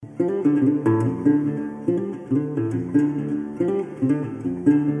Hello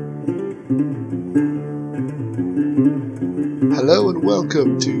and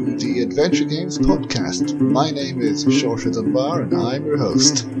welcome to the Adventure Games podcast. My name is Shorter Than Bar and I'm your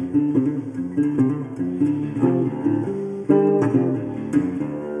host.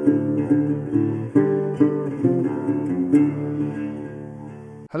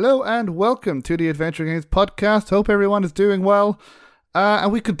 Hello and welcome to the Adventure Games podcast. Hope everyone is doing well.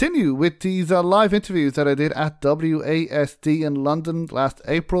 And we continue with these live interviews that I did at WASD in London last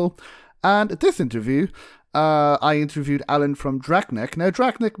April. And this interview, I interviewed Alan from Draknek. Now,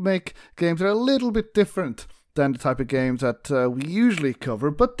 Draknek make games that are a little bit different than the type of games that we usually cover,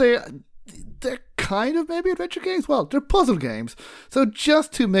 but they're kind of maybe adventure games. Well, they're puzzle games. So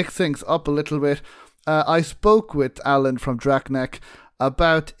just to mix things up a little bit, I spoke with Alan from Draknek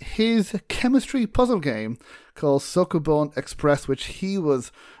about his chemistry puzzle game called Sokubon Express, which he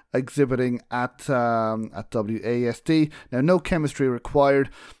was exhibiting at WASD. Now, no chemistry required.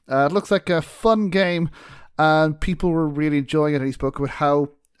 It looks like a fun game, and people were really enjoying it. And he spoke about how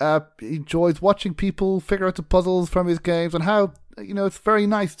he enjoys watching people figure out the puzzles from his games, and how it's very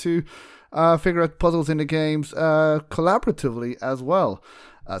nice to figure out puzzles in the games collaboratively as well.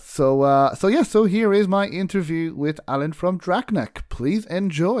 So here is my interview with Alan from Draknek. Please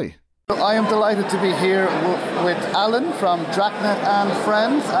enjoy. I am delighted to be here with Alan from Draknek and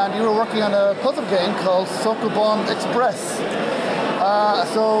Friends, and you were working on a puzzle game called Sokubon Express. I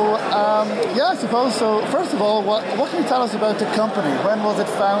suppose so. First of all, what can you tell us about the company? When was it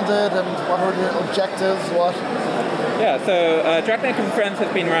founded, and what were the objectives? Draknek and Friends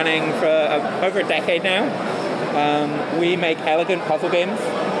has been running for over a decade now. We make elegant puzzle games.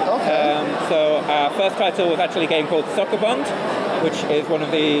 Okay. Our first title was actually a game called Sokubon, which is one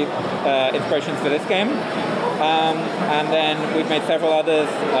of the inspirations for this game. And then we've made several others.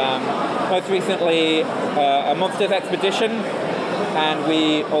 Most recently, a Monsters Expedition, and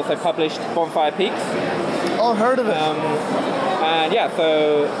we also published Bonfire Peaks. Oh, heard of it.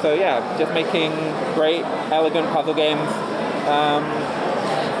 Just making great, elegant puzzle games.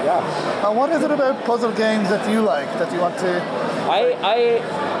 What is it about puzzle games that you like, that you want to...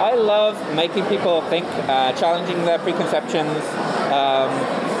 I love making people think, challenging their preconceptions,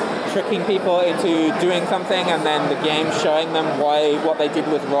 tricking people into doing something, and then the game showing them why what they did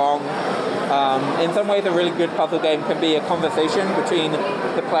was wrong. In some ways, a really good puzzle game can be a conversation between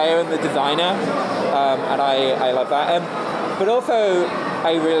the player and the designer, and I love that. But also,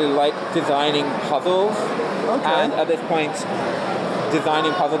 I really like designing puzzles, and at this point,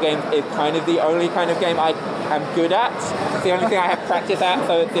 designing puzzle games is kind of the only kind of game I am good at. It's the only thing I have practice at,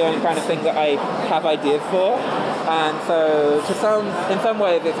 so it's the only kind of thing that I have ideas for. And so, in some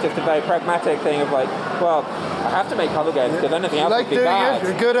ways, it's just a very pragmatic thing of like, well, I have to make puzzle games because anything else would be bad.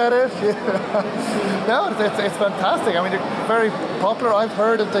 You're good at it. Yeah. No, it's fantastic. I mean, they're very popular. I've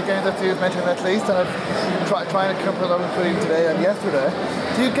heard of the game that you've mentioned at least, and I'm trying to come along with you today and yesterday.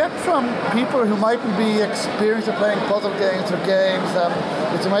 Do you get from people who mightn't be experienced at playing puzzle games or games,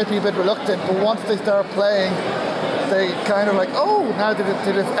 which might be a bit reluctant, but once they start playing, they kind of like, now did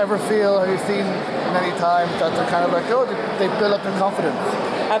it ever feel, have you seen many times that they're kind of like, they build up their confidence?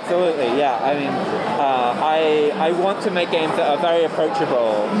 Absolutely, yeah. I mean, I want to make games that are very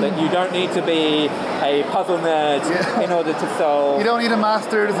approachable, that you don't need to be a puzzle nerd in order to solve. You don't need a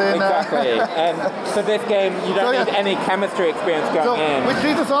master's in... Exactly. And for this game, you don't need any chemistry experience going in. Which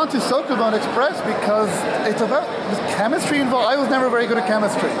leads us on to Sokubon Express, because it's about chemistry involved. I was never very good at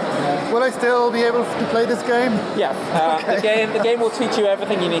chemistry. Will I still be able to play this game? Yes. The game will teach you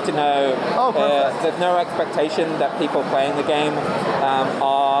everything you need to know. Oh, perfect. There's no expectation that people playing the game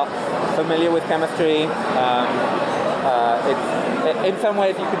are familiar with chemistry. In some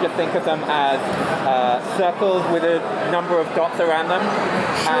ways, you could just think of them as circles with a number of dots around them.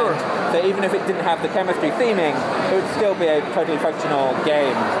 Sure. And so even if it didn't have the chemistry theming, it would still be a totally functional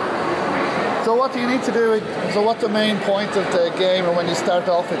game. So what do you need to do? So what's the main point of the game, or when you start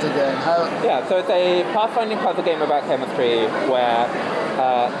off with the game? So it's a pathfinding puzzle game about chemistry where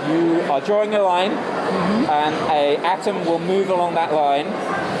you are drawing a line, and an atom will move along that line.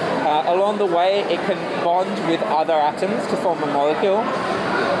 Along the way, it can bond with other atoms to form a molecule,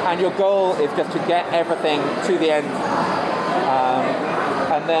 and your goal is just to get everything to the end.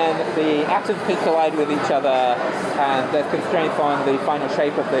 And then the atoms can collide with each other, and there's constraints on the final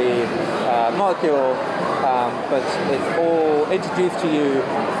shape of the molecule, but it's all introduced to you,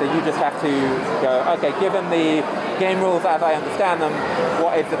 so you just have to go, okay, given the game rules as I understand them,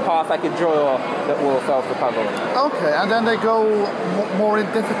 what is the path I can draw that will solve the puzzle? Okay, and then they go more in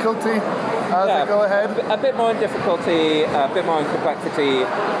difficulty? as they go ahead? A bit more in difficulty, a bit more in complexity,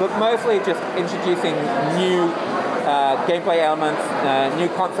 but mostly just introducing new gameplay elements, new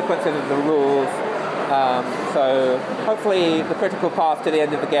consequences of the rules. So hopefully the critical path to the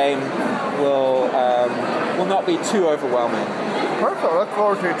end of the game will not be too overwhelming. Perfect. I look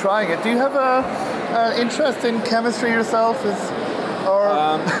forward to trying it. Do you have an interest in chemistry yourself?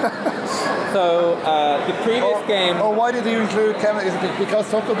 So the previous game... Or why did you include chemistry? Is it because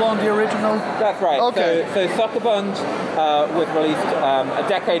Soccer Bond, the original? That's right. Okay. So Soccer Bond was released a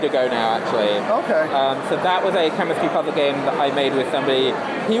decade ago now, actually. Okay. So that was a chemistry puzzle game that I made with somebody.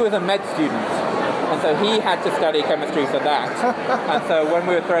 He was a med student, and so he had to study chemistry for that. And so when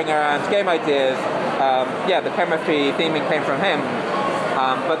we were throwing around game ideas, the chemistry theming came from him.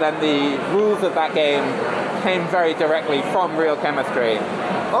 But then the rules of that game came very directly from real chemistry.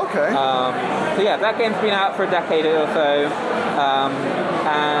 Okay. That game's been out for a decade or so.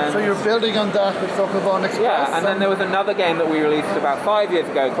 And so you're building on that with Soccer Bond Express? Yeah, and then there was another game that we released about 5 years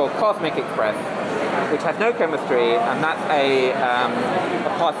ago called Cosmic Express, which has no chemistry, and that's a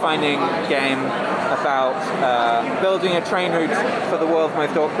pathfinding game about building a train route for the world's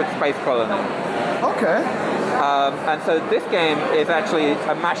most awkward space colony. Okay. And so this game is actually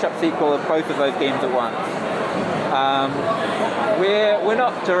a mashup sequel of both of those games at once. We're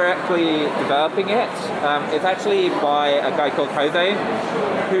not directly developing it. It's actually by a guy called Jose,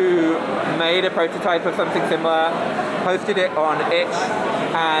 who made a prototype of something similar, posted it on itch,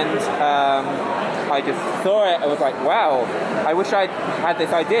 and I just saw it. I was like, wow, I wish I'd had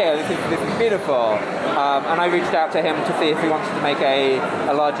this idea. This is beautiful. And I reached out to him to see if he wanted to make a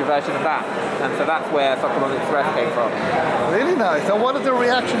larger version of that. And so that's where Soccer Bond Express came from. Really nice. And what has the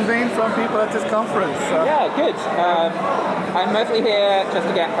reaction been from people at this conference? Yeah, good. I'm mostly here just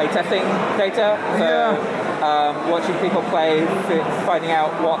to get playtesting data. So watching people play, finding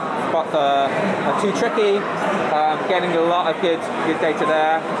out what spots are too tricky, getting a lot of good data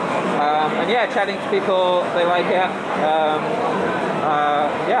there. And chatting to people, they like it.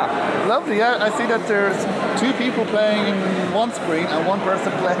 Lovely. Yeah, I see that there's two people playing in one screen and one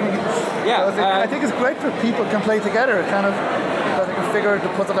person playing. Yeah. So I think it's great for people can play together. It kind of that they can figure the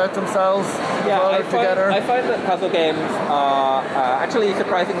puzzle out themselves. Together. I find that puzzle games are actually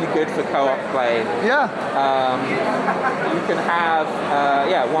surprisingly good for co-op play. Yeah. You can have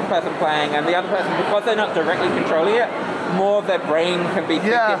one person playing and the other person, because they're not directly controlling it, more of their brain can be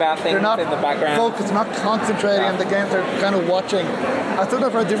thinking about things in the background. Focused, not concentrating on the game, they're kind of watching. I thought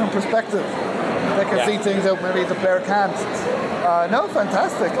that from a different perspective. They can see things that maybe the player can't. No,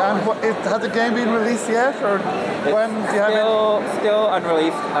 fantastic. And has the game been released yet? Or when do you have it? Still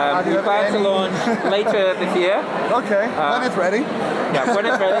unreleased. We plan to launch later this year. Okay, when it's ready. Yeah, when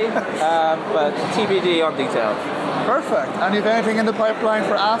it's ready. But TBD on details. Perfect. And you have anything in the pipeline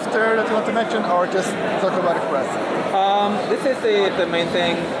for after that you want to mention, or just talk about Express? This is the main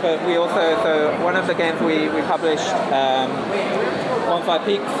thing, but we also, one of the games we published, One Five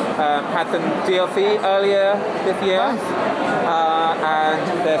Peaks, had some DLC earlier this year. Nice.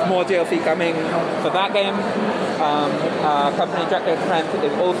 And there's more DLC coming for that game. Our company Draknek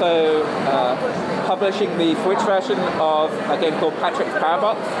is also publishing the Switch version of a game called Patrick's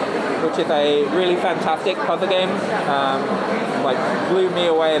Parabox, which is a really fantastic puzzle game. Blew me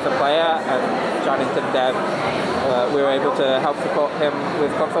away as a player, and chatting to the dev, we were able to help support him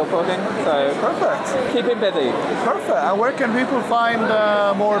with console porting. So perfect. Keep him busy. Perfect. And where can people find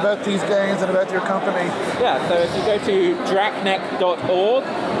more about these games and about your company? Yeah, so if you go to draknek.org,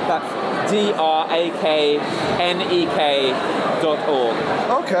 that's draknek.org.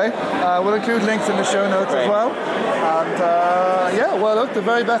 Okay, we'll include links in the show notes as well. And look, the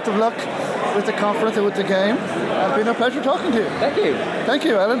very best of luck with the conference and with the game. It's been a pleasure talking to you. Thank you. Thank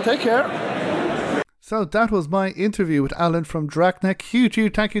you, Alan. Take care. So that was my interview with Alan from Draknek. Huge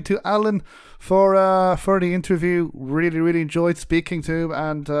thank you to Alan for the interview. Really enjoyed speaking to him,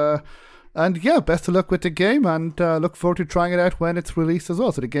 and best of luck with the game, and look forward to trying it out when it's released as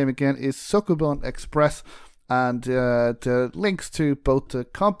well. So the game again is Soccer Bond Express, and the links to both the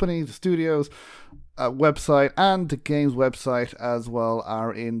company, the studios website, and the game's website as well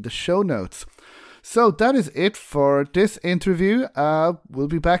are in the show notes. So that is it for this interview. We'll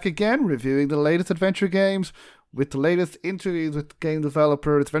be back again reviewing the latest adventure games with the latest interviews with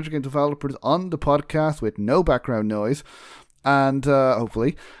adventure game developers on the podcast with no background noise, and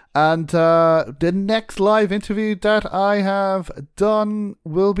hopefully. And the next live interview that I have done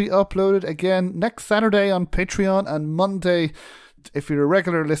will be uploaded again next Saturday on Patreon, and Monday if you're a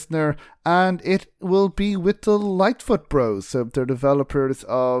regular listener, and it will be with the Lightfoot Bros. So they're developers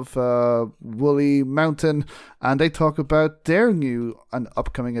of Woolly Mountain, and they talk about their new and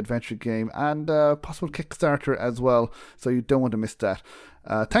upcoming adventure game and possible Kickstarter as well. So you don't want to miss that.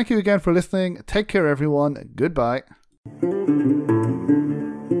 Thank you again for listening. Take care, everyone. Goodbye.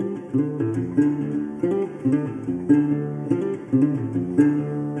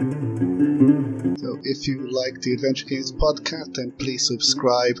 So if you like the Adventure Games podcast, then please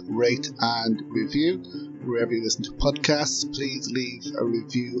subscribe, rate and review wherever you listen to podcasts. Please leave a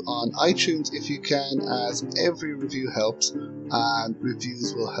review on iTunes if you can, as every review helps, and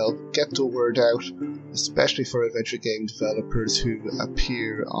reviews will help get the word out, especially for adventure game developers who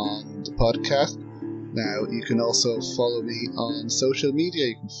appear on the podcast. Now, you can also follow me on social media.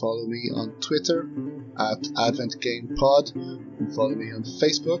 You can follow me on Twitter at AdventGamePod. You can follow me on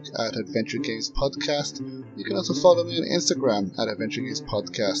Facebook at Adventure Games Podcast. You can also follow me on Instagram at Adventure Games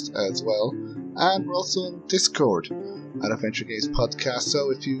Podcast as well. And we're also on Discord at Adventure Games Podcast.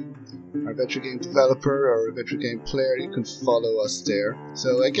 So if you are an adventure game developer or adventure game player, you can follow us there.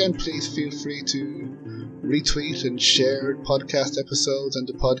 So again, please feel free to retweet and share podcast episodes and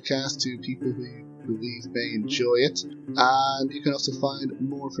the podcast to people who you believe may enjoy it. And you can also find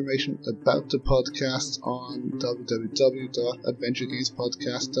more information about the podcast on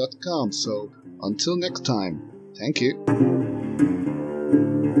www.adventuregamespodcast.com. So until next time, thank you.